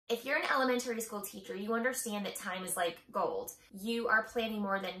If you're an elementary school teacher, you understand that time is like gold. You are planning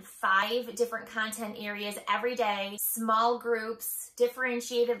more than 5 different content areas every day, small groups,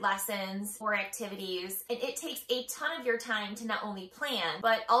 differentiated lessons or activities, and it takes a ton of your time to not only plan,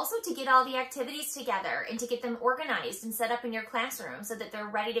 but also to get all the activities together and to get them organized and set up in your classroom so that they're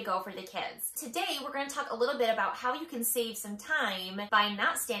ready to go for the kids. Today, we're going to talk a little bit about how you can save some time by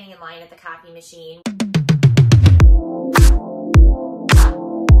not standing in line at the copy machine.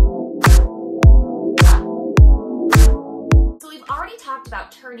 Talked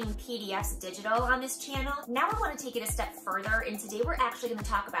about turning PDFs digital on this channel. Now I want to take it a step further, and today we're actually going to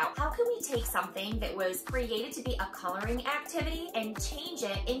talk about how can we take something that was created to be a coloring activity and change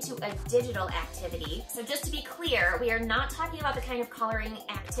it into a digital activity. So just to be clear, we are not talking about the kind of coloring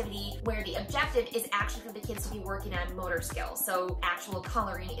activity where the objective is actually for the kids to be working on motor skills. So actual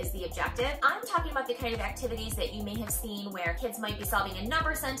coloring is the objective. I'm talking about the kind of activities that you may have seen where kids might be solving a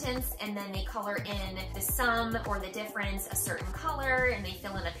number sentence and then they color in the sum or the difference a certain color, and they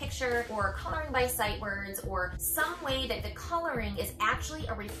fill in a picture, or coloring by sight words, or some way that the coloring is actually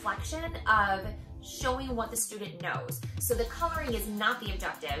a reflection of showing what the student knows. So the coloring is not the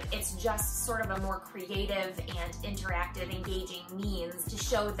objective, it's just sort of a more creative and interactive, engaging means to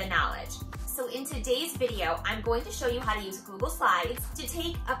show the knowledge. So in today's video, I'm going to show you how to use Google Slides to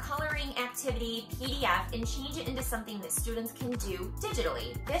take a coloring activity PDF and change it into something that students can do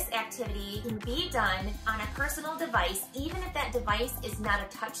digitally. This activity can be done on a personal device, even if that device is not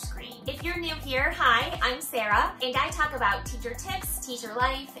a touch screen. If you're new here, hi, I'm Sarah, and I talk about teacher tips, teacher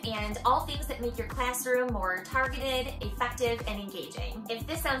life, and all things that make your classroom more targeted, effective, and engaging. If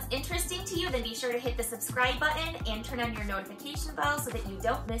this sounds interesting to you, then be sure to hit the subscribe button and turn on your notification bell so that you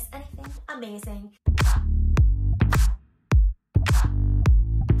don't miss anything amazing.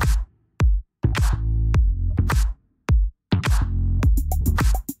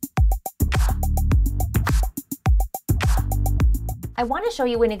 I want to show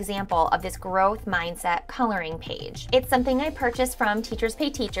you an example of this growth mindset coloring page. It's something I purchased from Teachers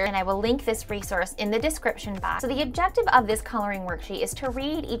Pay Teacher, and I will link this resource in the description box. So the objective of this coloring worksheet is to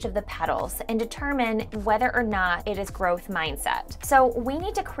read each of the petals and determine whether or not it is growth mindset. So we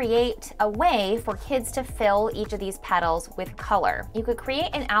need to create a way for kids to fill each of these petals with color. You could create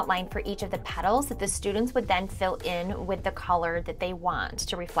an outline for each of the petals that the students would then fill in with the color that they want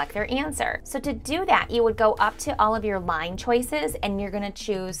to reflect their answer. So to do that, you would go up to all of your line choices and you're going to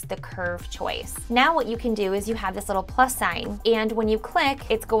choose the curve choice. Now what you can do is you have this little plus sign, and when you click,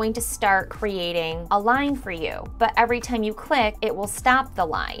 it's going to start creating a line for you. But every time you click, it will stop the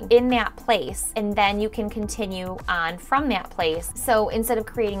line in that place, and then you can continue on from that place. So instead of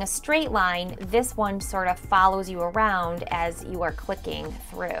creating a straight line, this one sort of follows you around as you are clicking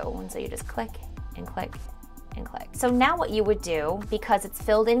through. And so you just click and click and click. So now what you would do, because it's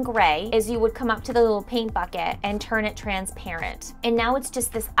filled in gray, is you would come up to the little paint bucket and turn it transparent. And now it's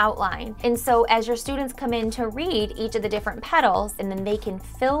just this outline. And so as your students come in to read each of the different petals, and then they can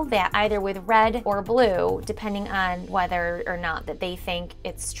fill that either with red or blue, depending on whether or not that they think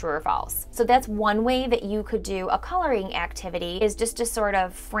it's true or false. So that's one way that you could do a coloring activity, is just to sort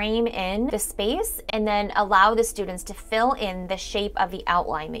of frame in the space and then allow the students to fill in the shape of the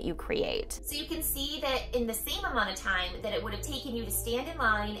outline that you create. So you can see that in the same amount of time that it would have taken you to stand in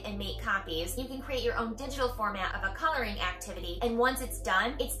line and make copies, you can create your own digital format of a coloring activity, and once it's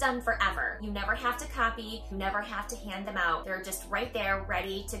done forever. You never have to copy, you never have to hand them out. They're just right there,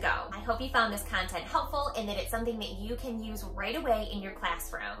 ready to go. I hope you found this content helpful and that it's something that you can use right away in your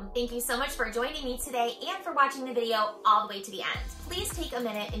classroom. Thank you so much for joining me today and for watching the video all the way to the end. Please take a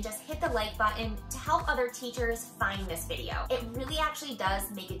minute and just hit the like button to help other teachers find this video. It really actually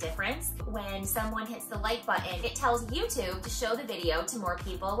does make a difference when someone hits the like button. It tells YouTube to show the video to more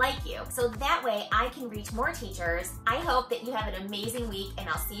people like you. So that way I can reach more teachers. I hope that you have an amazing week, and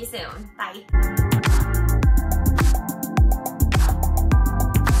I'll see you soon. Bye.